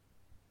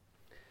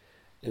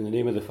In the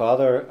name of the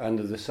Father, and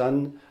of the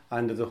Son,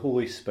 and of the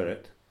Holy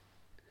Spirit.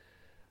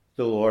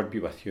 The Lord be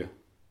with you.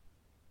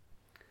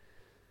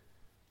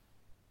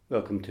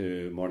 Welcome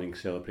to morning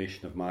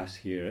celebration of Mass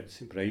here at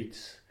St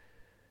Bride's.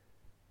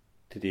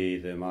 Today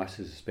the Mass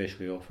is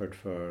especially offered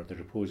for the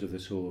repose of the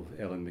soul of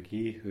Ellen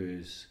McGee,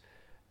 whose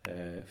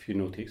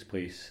funeral takes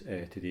place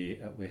today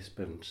at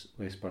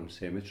Westburn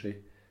Cemetery.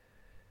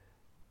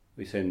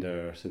 We send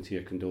our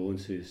sincere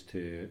condolences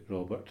to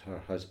Robert,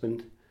 her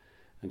husband,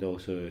 and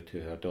also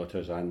to her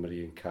daughters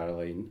Anne-Marie and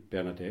Caroline,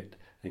 Bernadette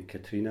and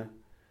Katrina.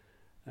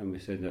 And we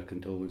send our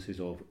condolences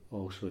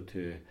also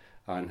to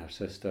Anne, her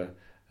sister,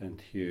 and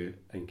Hugh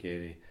and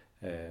Gary,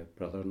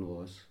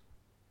 brother-in-laws.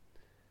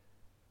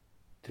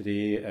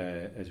 Today,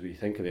 as we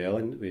think of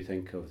Ellen, we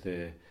think of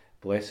the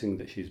blessing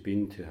that she's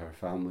been to her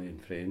family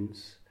and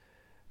friends,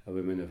 a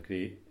woman of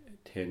great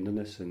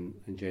tenderness and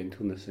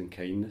gentleness and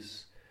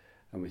kindness,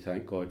 and we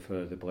thank God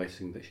for the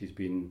blessing that she's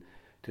been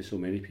to so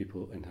many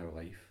people in her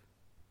life.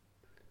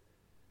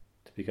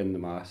 To begin the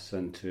Mass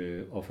and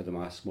to offer the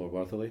Mass more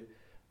worthily,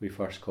 we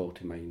first call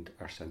to mind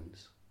our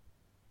sins.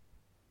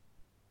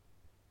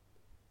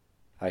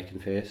 I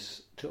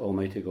confess to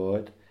Almighty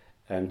God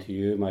and to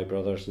you, my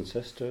brothers and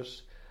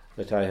sisters,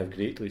 that I have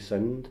greatly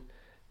sinned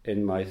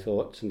in my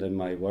thoughts and in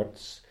my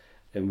words,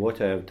 in what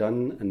I have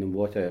done and in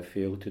what I have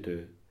failed to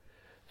do,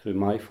 through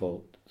my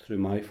fault, through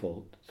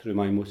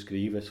my most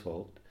grievous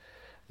fault.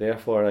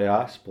 Therefore I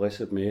ask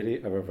Blessed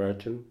Mary, our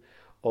Virgin,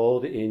 all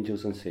the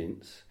angels and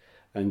saints,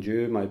 and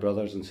you, my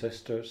brothers and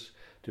sisters,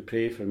 to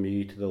pray for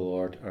me to the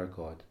Lord our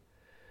God.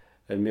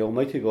 And may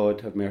Almighty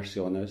God have mercy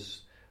on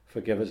us,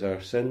 forgive us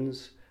our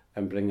sins,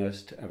 and bring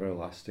us to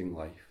everlasting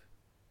life.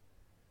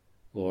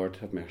 Lord,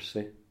 have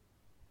mercy.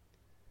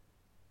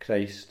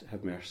 Christ,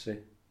 have mercy.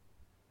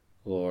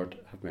 Lord,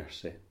 have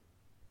mercy.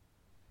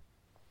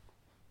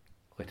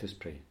 Let us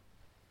pray.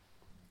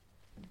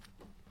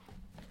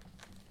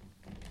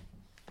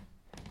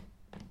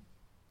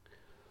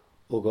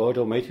 O God,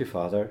 Almighty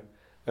Father,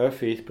 our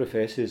faith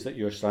professes that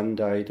your Son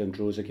died and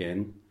rose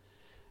again.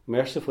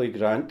 Mercifully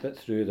grant that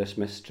through this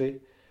mystery,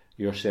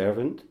 your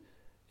servant,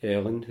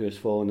 Ellen, who has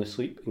fallen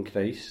asleep in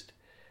Christ,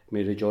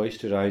 may rejoice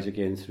to rise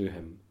again through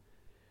him,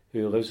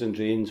 who lives and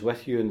reigns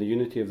with you in the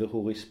unity of the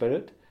Holy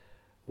Spirit,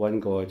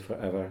 one God for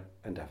ever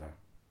and ever.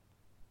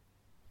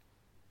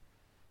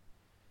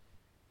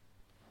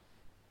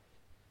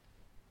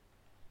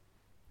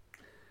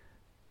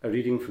 A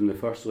reading from the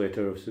first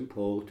letter of St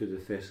Paul to the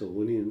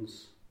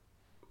Thessalonians.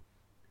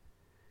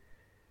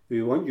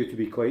 We want you to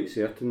be quite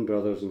certain,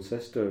 brothers and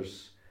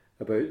sisters,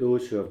 about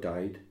those who have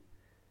died,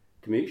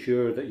 to make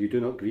sure that you do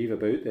not grieve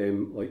about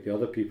them like the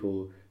other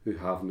people who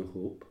have no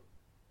hope.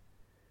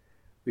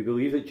 We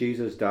believe that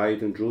Jesus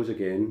died and rose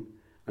again,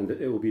 and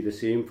that it will be the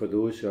same for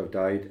those who have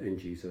died in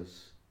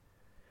Jesus.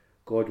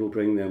 God will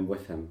bring them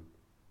with him.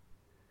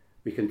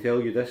 We can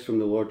tell you this from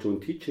the Lord's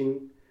own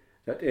teaching,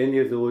 that any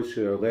of those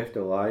who are left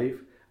alive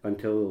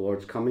until the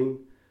Lord's coming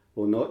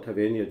will not have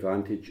any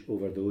advantage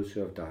over those who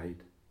have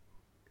died.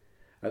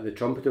 At the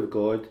trumpet of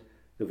God,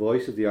 the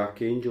voice of the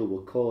archangel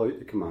will call out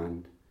the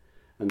command,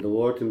 and the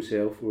Lord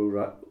himself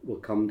will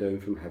come down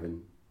from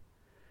heaven.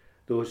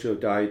 Those who have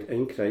died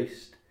in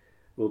Christ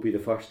will be the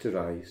first to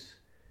rise,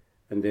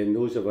 and then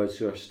those of us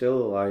who are still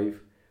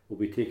alive will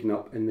be taken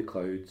up in the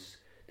clouds,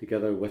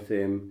 together with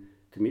them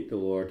to meet the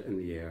Lord in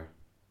the air.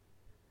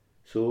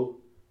 So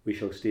we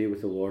shall stay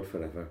with the Lord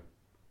forever.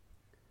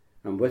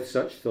 And with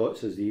such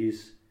thoughts as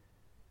these,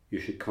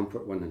 you should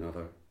comfort one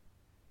another.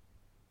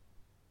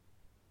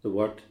 The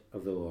word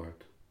of the Lord.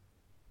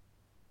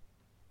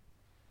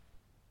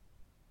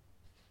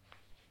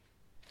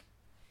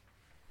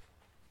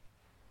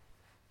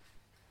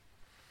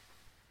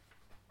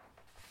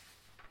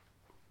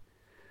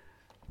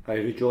 I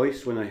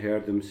rejoiced when I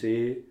heard them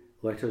say,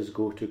 "Let us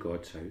go to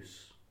God's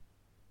house."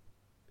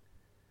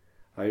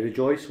 I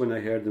rejoiced when I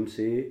heard them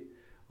say,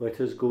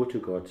 "Let us go to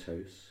God's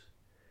house."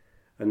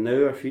 And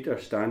now our feet are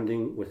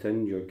standing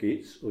within your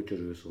gates, O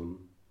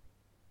Jerusalem.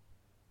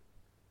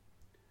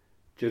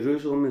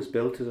 Jerusalem is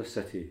built as a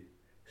city,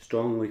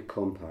 strongly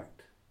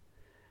compact.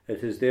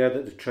 It is there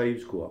that the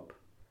tribes go up,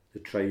 the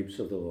tribes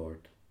of the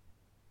Lord.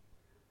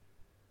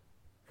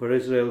 For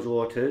Israel's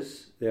lot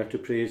is, there to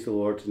praise the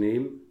Lord's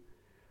name.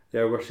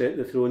 There were set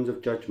the thrones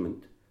of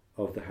judgment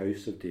of the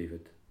house of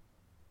David.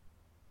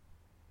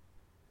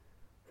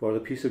 For the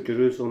peace of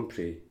Jerusalem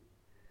pray,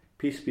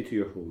 peace be to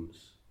your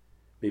homes.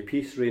 May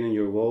peace reign in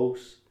your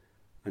walls,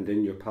 and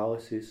in your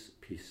palaces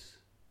peace.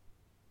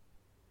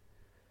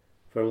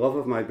 For love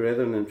of my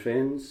brethren and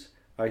friends,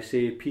 I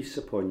say peace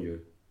upon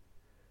you.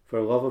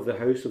 For love of the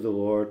house of the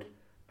Lord,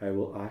 I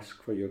will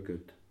ask for your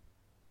good.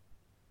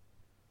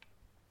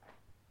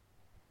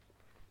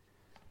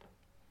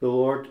 The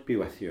Lord be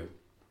with you.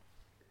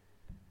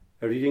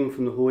 A reading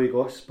from the Holy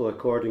Gospel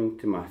according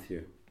to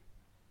Matthew.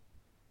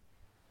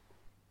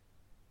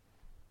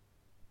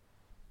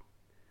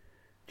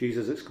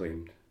 Jesus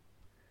exclaimed,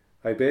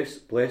 I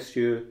bless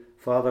you,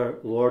 Father,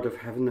 Lord of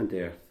heaven and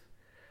earth,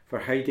 for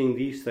hiding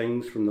these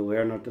things from the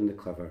learned and the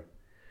clever,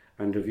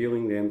 and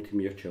revealing them to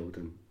mere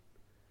children.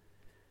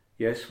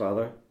 Yes,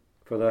 Father,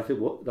 for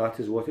that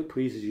is what it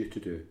pleases you to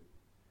do.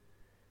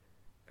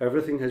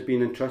 Everything has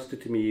been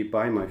entrusted to me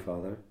by my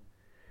Father,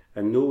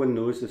 and no one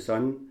knows the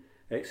Son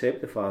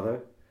except the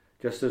Father,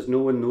 just as no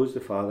one knows the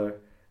Father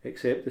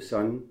except the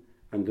Son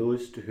and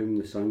those to whom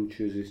the Son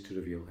chooses to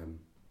reveal him.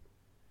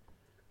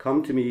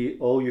 Come to me,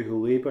 all you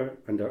who labour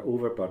and are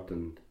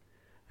overburdened,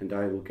 and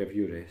I will give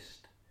you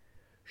rest.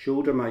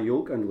 Shoulder my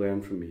yoke and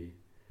learn from me,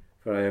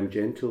 for I am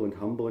gentle and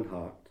humble in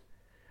heart,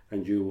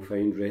 and you will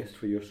find rest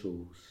for your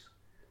souls.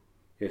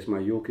 Yes, my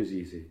yoke is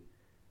easy,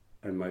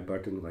 and my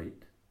burden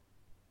light.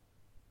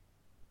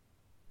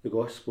 The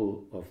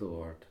Gospel of the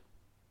Lord.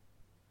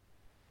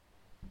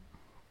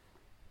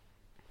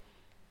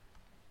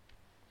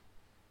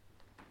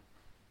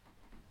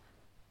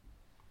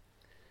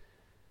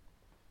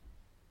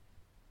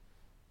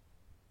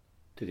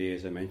 Today,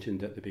 as I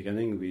mentioned at the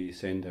beginning, we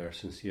send our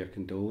sincere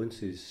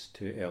condolences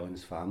to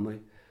Ellen's family,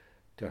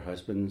 to her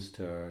husbands,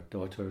 to her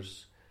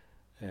daughters,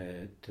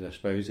 to their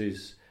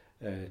spouses,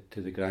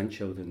 to the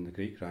grandchildren, the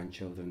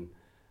great-grandchildren,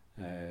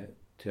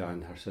 to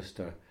Anne, her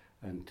sister,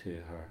 and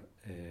to her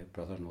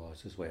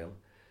brother-in-laws as well,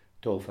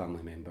 to all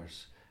family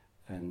members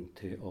and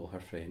to all her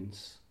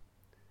friends.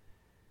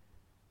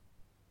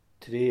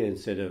 Today,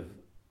 instead of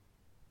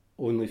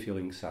only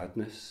feeling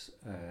sadness,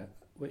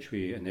 which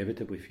we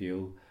inevitably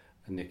feel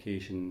on the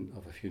occasion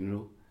of a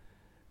funeral,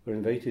 we're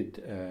invited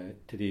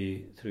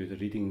today through the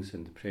readings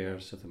and the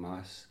prayers of the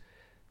Mass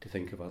to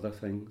think of other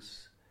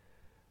things,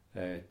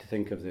 to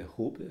think of the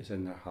hope that is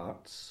in their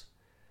hearts,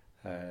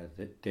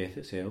 that death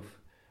itself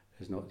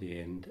is not the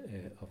end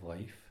of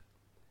life.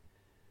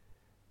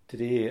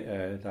 Today,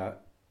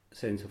 that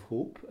sense of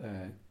hope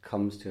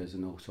comes to us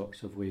in all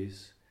sorts of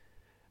ways,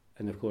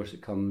 and of course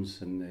it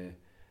comes in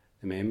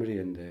the memory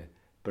and the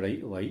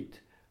bright light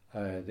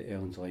that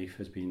Ellen's life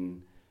has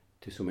been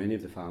to so many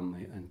of the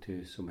family and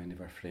to so many of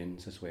her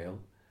friends as well.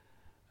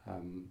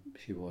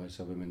 She was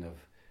a woman of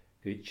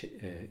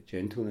great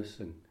gentleness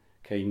and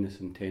kindness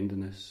and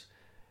tenderness,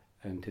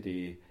 and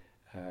today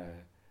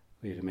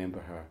we remember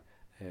her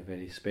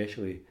very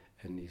specially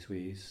in these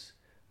ways,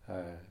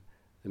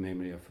 the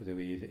memory of the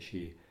way that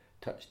she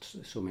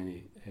touched so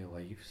many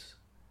lives.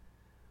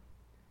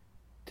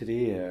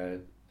 Today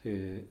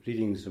the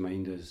readings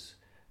remind us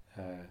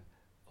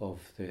of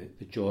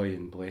the joy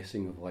and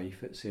blessing of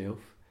life itself,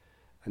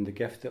 and the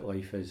gift that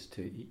life is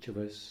to each of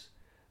us,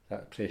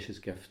 that precious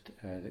gift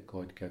that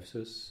God gives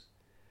us,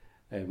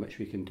 in which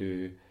we can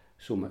do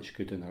so much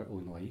good in our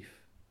own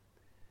life.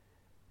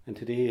 And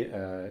today,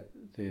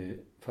 the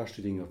first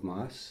reading of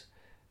Mass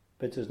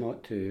bids us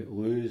not to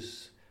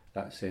lose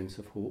that sense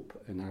of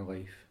hope in our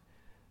life,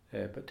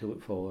 but to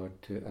look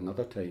forward to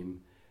another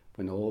time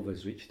when all of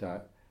us reach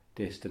that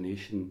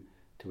destination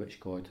to which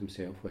God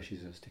himself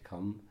wishes us to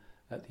come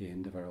at the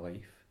end of our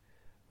life,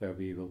 where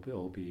we will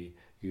all be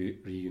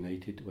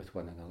reunited with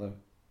one another.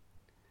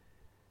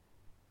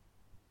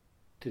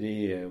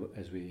 Today,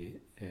 as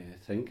we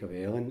think of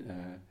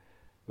Ellen,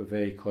 we're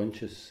very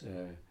conscious,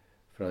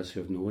 for us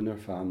who have known her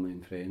family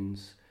and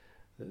friends,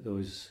 that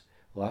those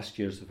last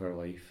years of her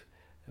life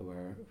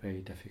were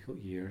very difficult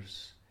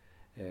years,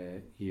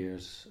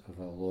 years of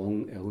a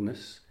long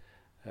illness,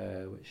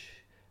 which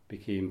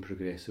became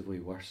progressively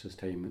worse as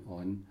time went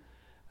on,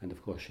 and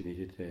of course she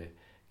needed the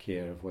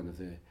care of one of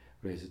the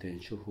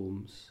residential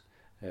homes,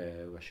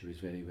 where she was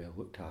very well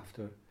looked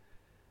after.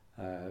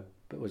 But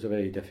it was a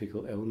very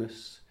difficult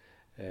illness,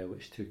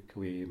 which took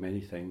away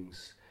many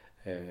things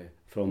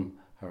from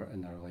her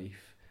in her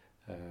life,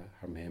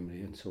 her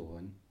memory and so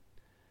on.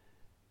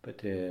 But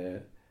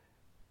today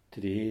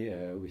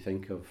we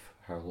think of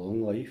her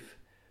long life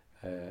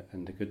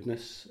and the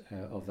goodness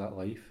of that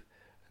life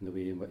and the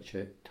way in which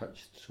it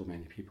touched so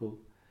many people.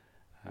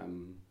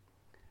 And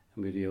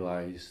we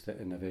realise that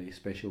in a very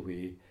special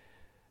way,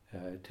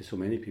 to so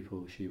many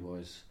people, she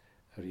was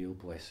a real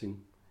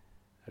blessing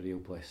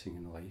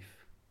in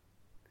life.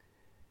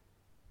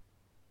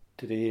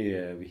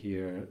 Today we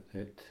hear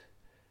that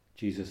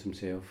Jesus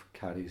himself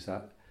carries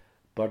that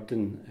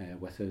burden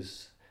with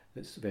us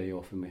that's very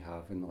often we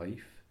have in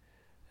life.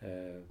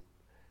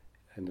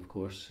 And of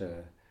course,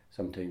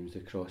 sometimes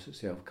the cross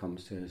itself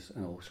comes to us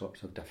in all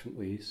sorts of different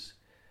ways.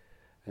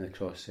 And the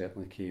cross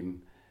certainly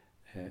came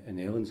in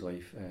Ellen's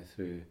life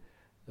through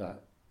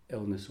that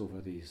illness over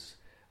these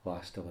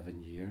last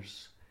 11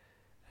 years.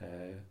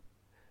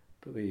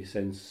 But we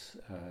sense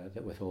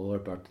that with all our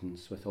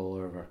burdens, with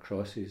all of our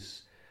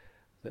crosses,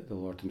 that the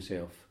Lord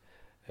himself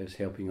is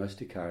helping us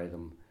to carry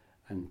them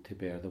and to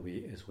bear the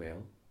weight as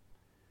well.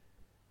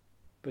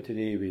 But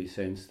today we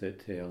sense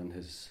that Ellen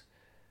has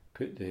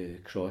put the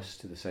cross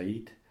to the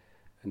side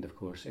and of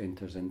course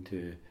enters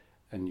into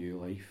a new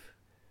life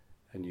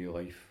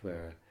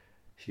where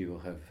she will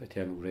have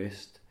eternal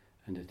rest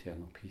and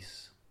eternal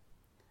peace.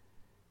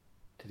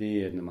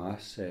 Today in the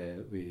Mass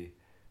we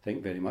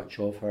think very much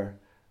of her.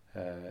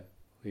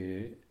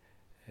 We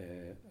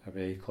are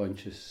very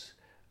conscious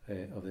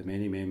of the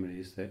many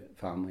memories that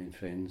family and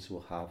friends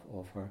will have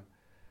of her,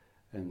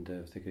 and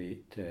of the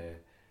great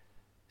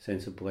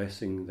sense of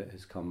blessing that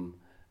has come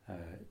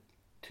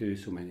to to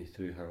so many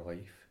through her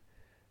life,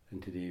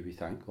 and today we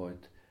thank God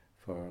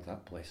for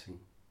that blessing.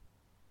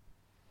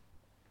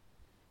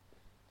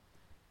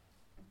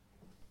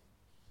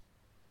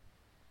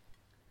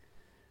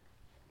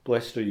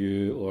 Blessed are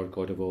you, Lord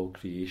God of all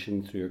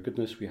creation. Through your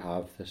goodness we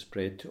have this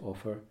bread to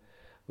offer,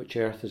 which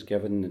earth has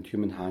given and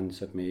human hands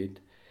have made.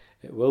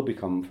 It will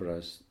become for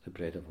us the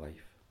bread of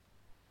life.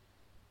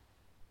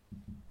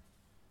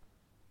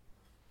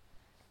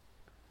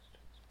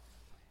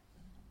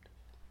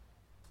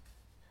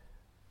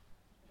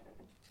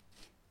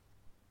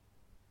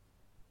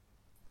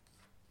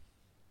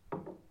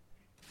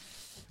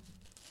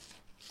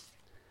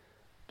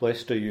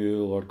 Blessed are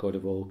you, Lord God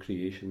of all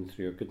creation.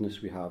 Through your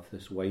goodness we have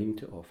this wine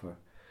to offer,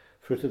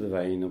 fruit of the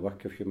vine, a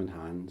work of human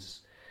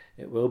hands.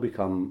 It will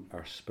become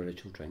our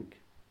spiritual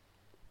drink.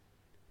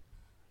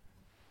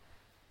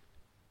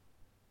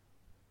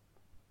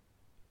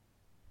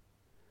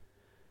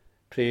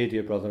 Pray,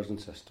 dear brothers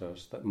and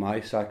sisters, that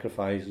my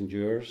sacrifice and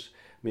yours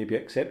may be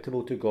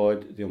acceptable to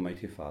God, the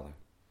Almighty Father.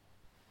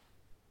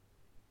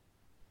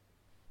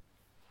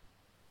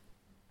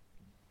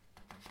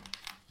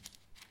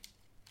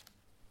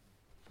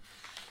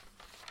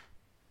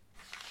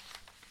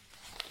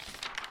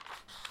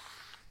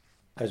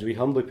 As we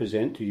humbly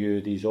present to you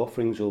these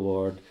offerings, O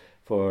Lord,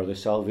 for the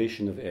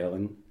salvation of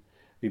Ellen,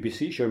 we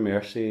beseech your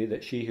mercy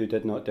that she who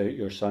did not doubt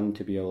your Son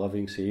to be a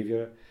loving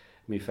Saviour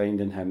may find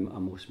in him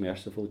a most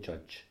merciful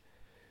Judge,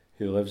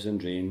 who lives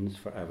and reigns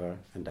for ever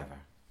and ever.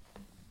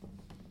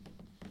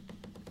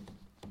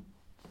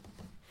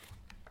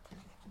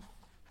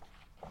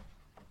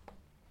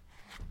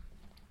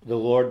 The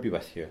Lord be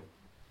with you.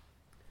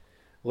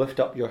 Lift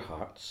up your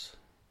hearts.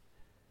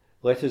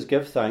 Let us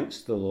give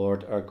thanks to the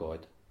Lord our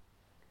God.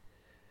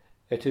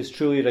 It is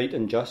truly right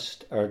and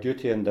just, our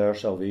duty and our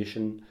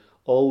salvation,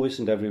 always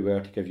and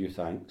everywhere to give you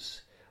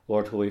thanks,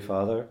 Lord, Holy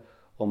Father,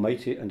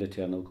 Almighty and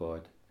eternal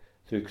God,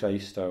 through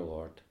Christ our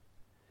Lord.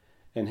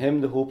 In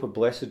him the hope of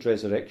blessed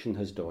resurrection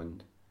has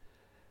dawned,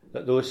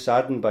 that those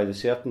saddened by the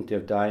certainty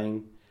of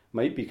dying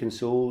might be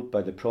consoled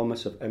by the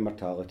promise of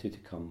immortality to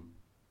come.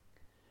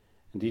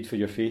 Indeed, for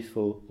your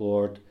faithful,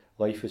 Lord,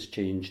 life is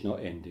changed,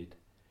 not ended,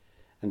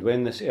 and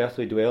when this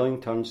earthly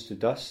dwelling turns to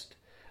dust,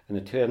 an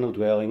eternal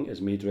dwelling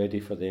is made ready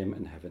for them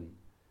in heaven.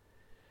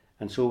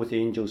 And so with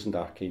angels and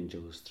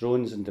archangels,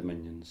 thrones and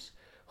dominions,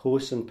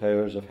 hosts and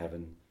powers of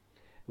heaven,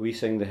 we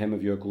sing the hymn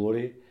of your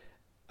glory,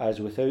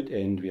 as without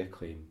end we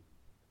acclaim.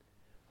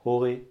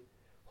 Holy,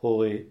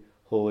 holy,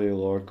 holy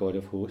Lord God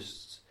of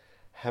hosts,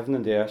 heaven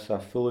and earth are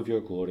full of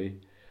your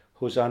glory.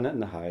 Hosanna in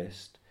the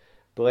highest.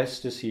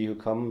 Blessed is he who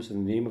comes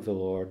in the name of the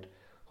Lord.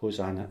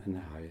 Hosanna in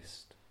the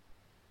highest.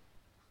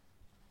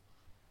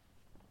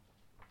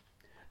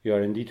 You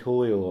are indeed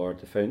holy, O Lord,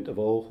 the fount of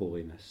all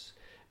holiness.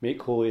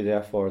 Make holy,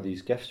 therefore,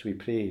 these gifts, we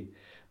pray,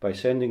 by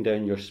sending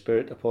down your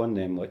Spirit upon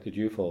them like the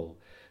dewfall,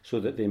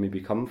 so that they may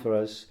become for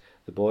us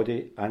the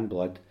body and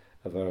blood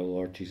of our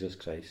Lord Jesus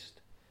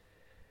Christ.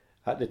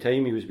 At the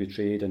time he was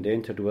betrayed and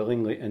entered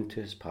willingly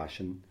into his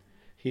passion,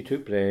 he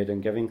took bread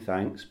and, giving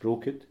thanks,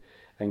 broke it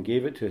and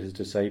gave it to his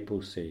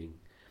disciples, saying,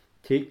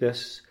 Take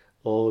this,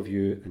 all of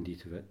you, and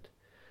eat of it,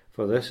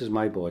 for this is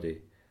my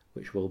body,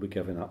 which will be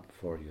given up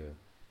for you.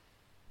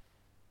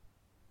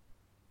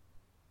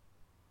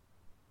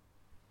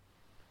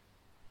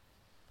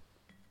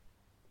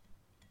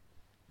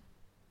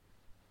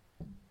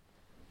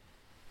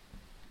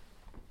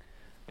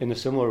 In a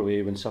similar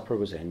way, when supper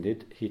was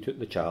ended, he took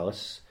the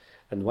chalice,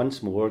 and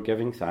once more,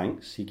 giving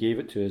thanks, he gave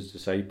it to his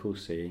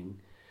disciples,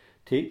 saying,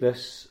 Take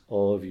this,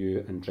 all of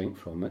you, and drink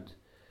from it,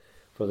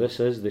 for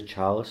this is the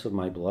chalice of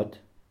my blood,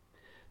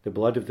 the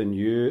blood of the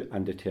new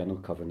and eternal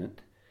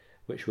covenant,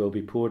 which will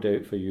be poured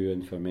out for you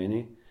and for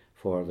many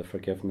for the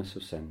forgiveness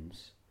of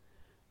sins.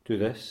 Do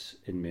this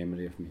in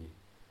memory of me.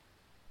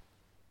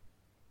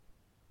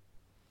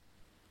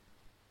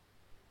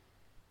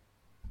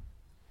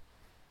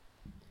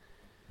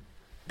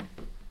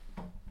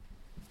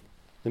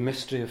 The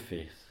mystery of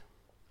faith.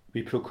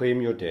 We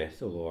proclaim your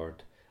death, O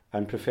Lord,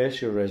 and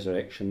profess your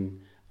resurrection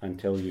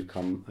until you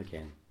come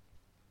again.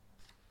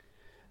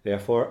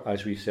 Therefore,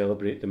 as we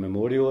celebrate the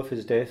memorial of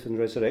his death and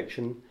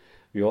resurrection,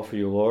 we offer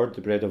you, Lord,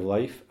 the bread of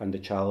life and the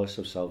chalice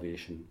of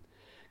salvation,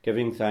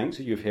 giving thanks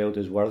that you've held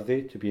us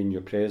worthy to be in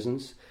your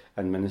presence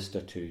and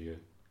minister to you.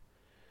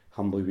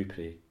 Humbly we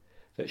pray,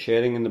 that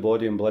sharing in the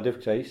body and blood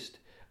of Christ,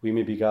 we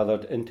may be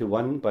gathered into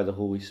one by the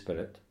Holy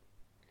Spirit.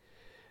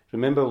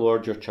 Remember,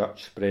 Lord, your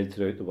church spread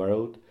throughout the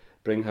world.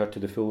 Bring her to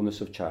the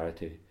fullness of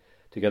charity,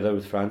 together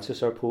with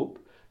Francis our Pope,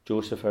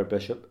 Joseph our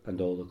Bishop,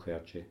 and all the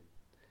clergy.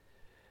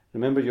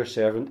 Remember your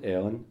servant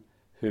Ellen,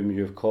 whom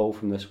you have called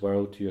from this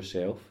world to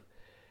yourself.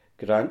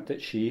 Grant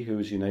that she, who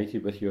is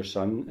united with your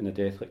Son in a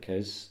death like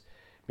his,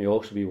 may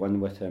also be one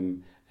with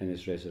him in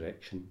his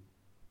resurrection.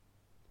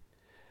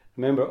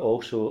 Remember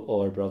also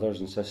all our brothers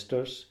and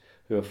sisters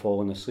who have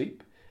fallen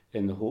asleep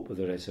in the hope of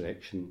the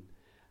resurrection,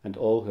 and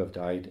all who have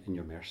died in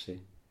your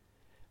mercy.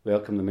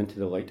 Welcome them into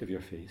the light of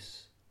your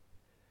face.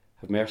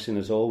 Have mercy on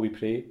us all, we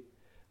pray,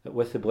 that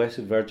with the Blessed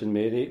Virgin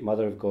Mary,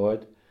 Mother of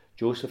God,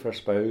 Joseph our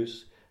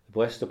spouse, the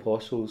blessed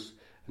apostles,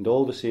 and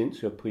all the saints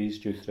who have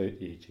pleased you throughout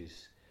the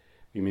ages,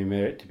 we may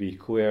merit to be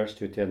co-heirs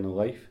to eternal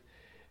life,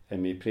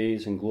 and may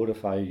praise and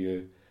glorify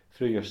you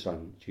through your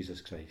Son,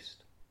 Jesus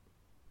Christ.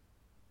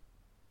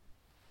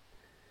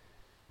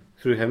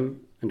 Through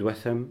him, and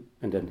with him,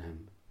 and in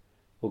him,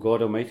 O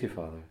God, Almighty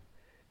Father,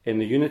 in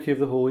the unity of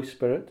the Holy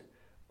Spirit,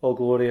 all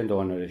glory and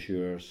honour is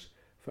yours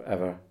for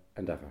ever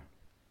and ever.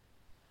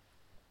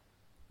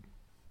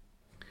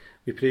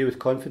 We pray with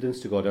confidence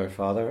to God our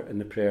Father in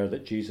the prayer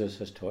that Jesus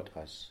has taught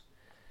us.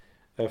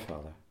 Our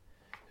Father,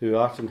 who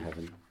art in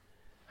heaven,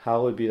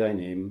 hallowed be thy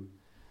name.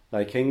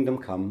 Thy kingdom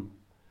come,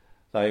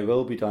 thy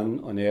will be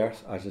done on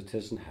earth as it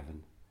is in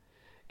heaven.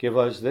 Give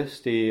us this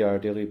day our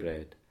daily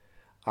bread,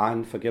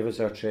 and forgive us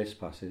our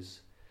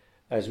trespasses,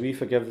 as we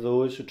forgive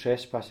those who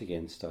trespass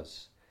against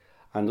us.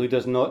 And lead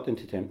us not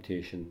into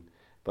temptation,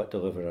 but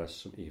deliver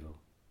us from evil.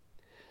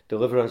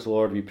 Deliver us,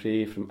 Lord, we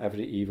pray, from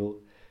every evil.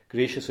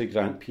 Graciously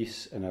grant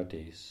peace in our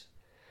days,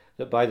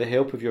 that by the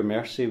help of your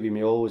mercy we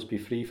may always be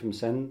free from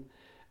sin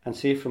and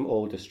safe from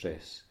all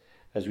distress,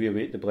 as we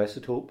await the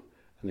blessed hope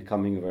and the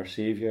coming of our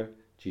Saviour,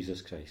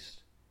 Jesus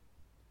Christ.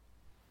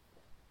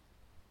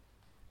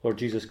 Lord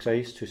Jesus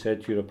Christ, who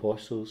said to your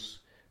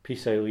apostles,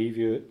 "Peace I leave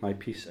you, my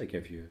peace I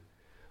give you,"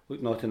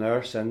 look not on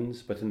our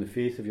sins, but in the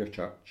faith of your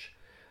Church,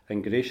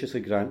 and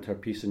graciously grant her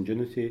peace and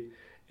unity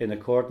in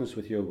accordance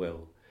with your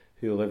will,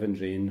 who live and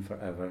reign for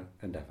ever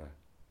and ever.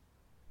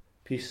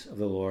 Peace of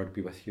the Lord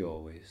be with you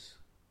always.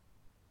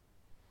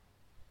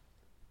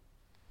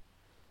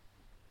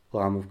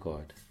 Lamb of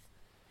God,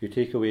 you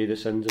take away the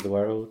sins of the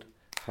world,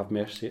 have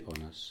mercy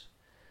on us.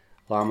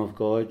 Lamb of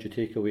God, you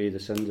take away the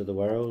sins of the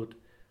world,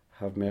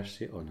 have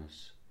mercy on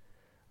us.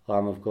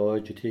 Lamb of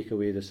God, you take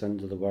away the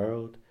sins of the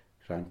world,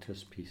 grant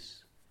us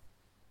peace.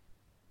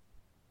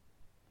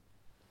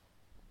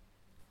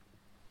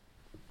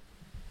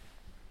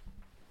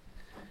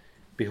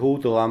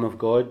 Behold the Lamb of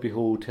God,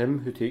 behold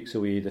him who takes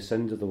away the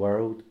sins of the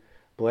world.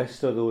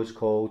 Blessed are those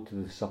called to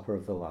the supper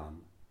of the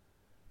Lamb.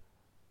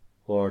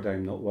 Lord, I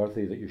am not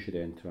worthy that you should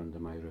enter under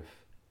my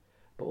roof,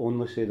 but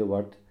only say the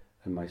word,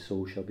 and my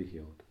soul shall be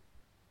healed.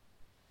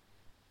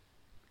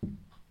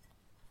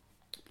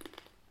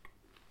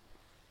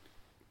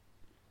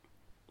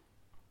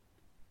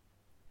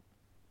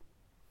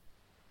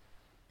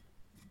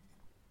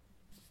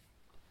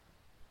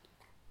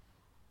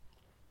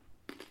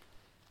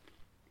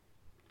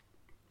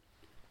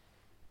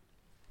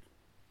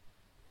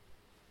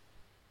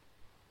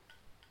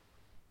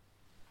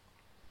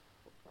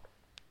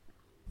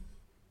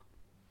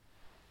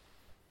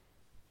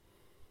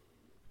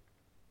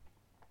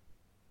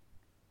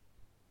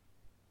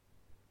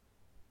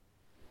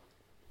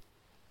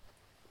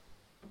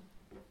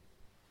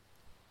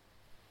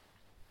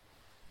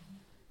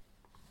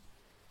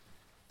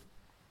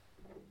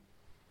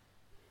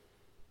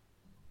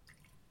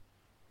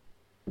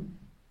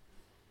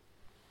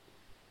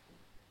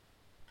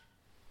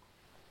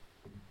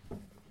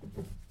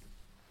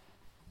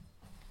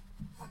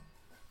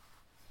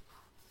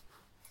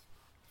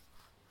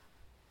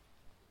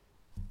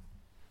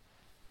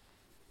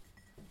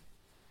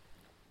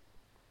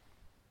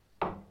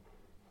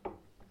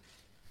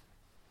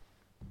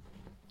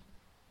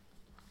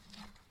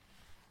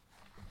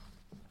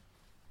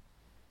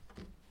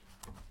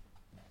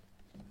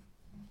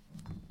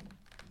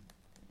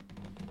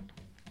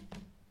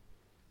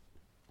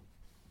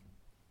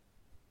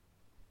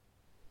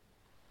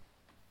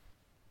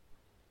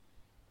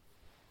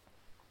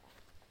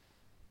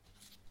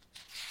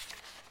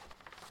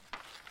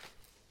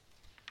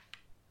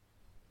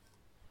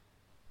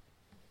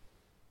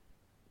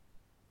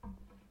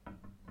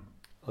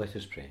 Let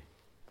us pray.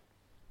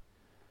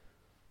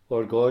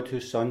 Lord God,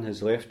 whose Son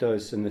has left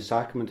us in the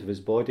sacrament of his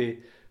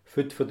body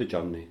food for the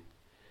journey,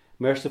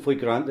 mercifully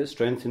grant that,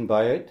 strengthened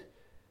by it,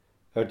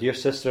 our dear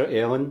sister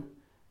Ellen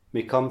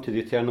may come to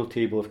the eternal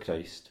table of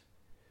Christ,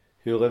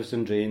 who lives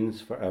and reigns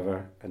for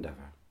ever and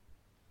ever.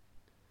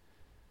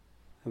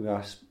 And we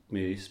ask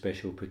Mary's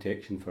special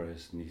protection for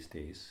us in these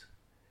days.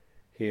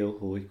 Hail,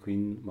 Holy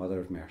Queen, Mother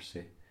of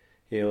Mercy.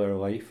 Hail our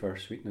life, our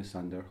sweetness,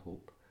 and our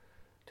hope.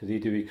 To thee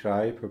do we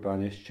cry, poor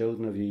banished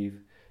children of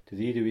Eve. To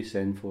thee do we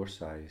send forth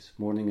sighs,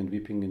 mourning and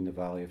weeping in the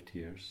valley of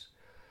tears.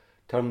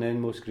 Turn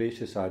then, most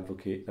gracious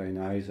Advocate, thine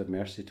eyes of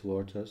mercy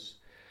towards us,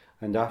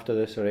 and after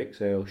this our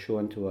exile show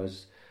unto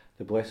us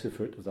the blessed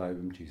fruit of thy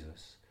womb,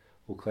 Jesus.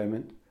 O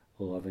clement,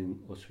 O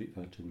loving, O sweet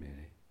Virgin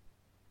Mary.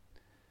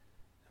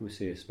 And we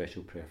say a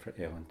special prayer for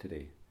Ellen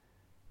today.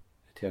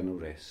 Eternal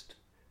rest,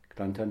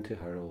 grant unto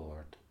her, O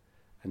Lord,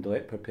 and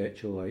let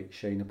perpetual light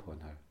shine upon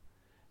her.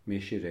 May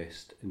she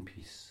rest in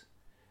peace.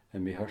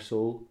 And may her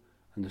soul,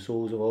 and the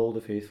souls of all the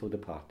faithful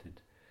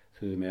departed,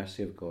 through the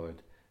mercy of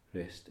God,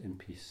 rest in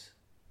peace.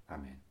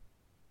 Amen.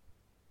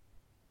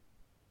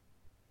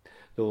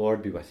 The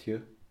Lord be with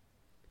you,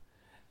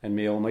 and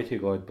may Almighty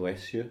God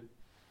bless you,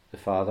 the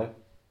Father,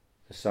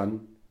 the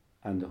Son,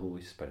 and the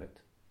Holy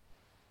Spirit.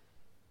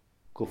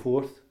 Go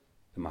forth,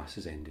 the Mass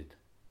is ended.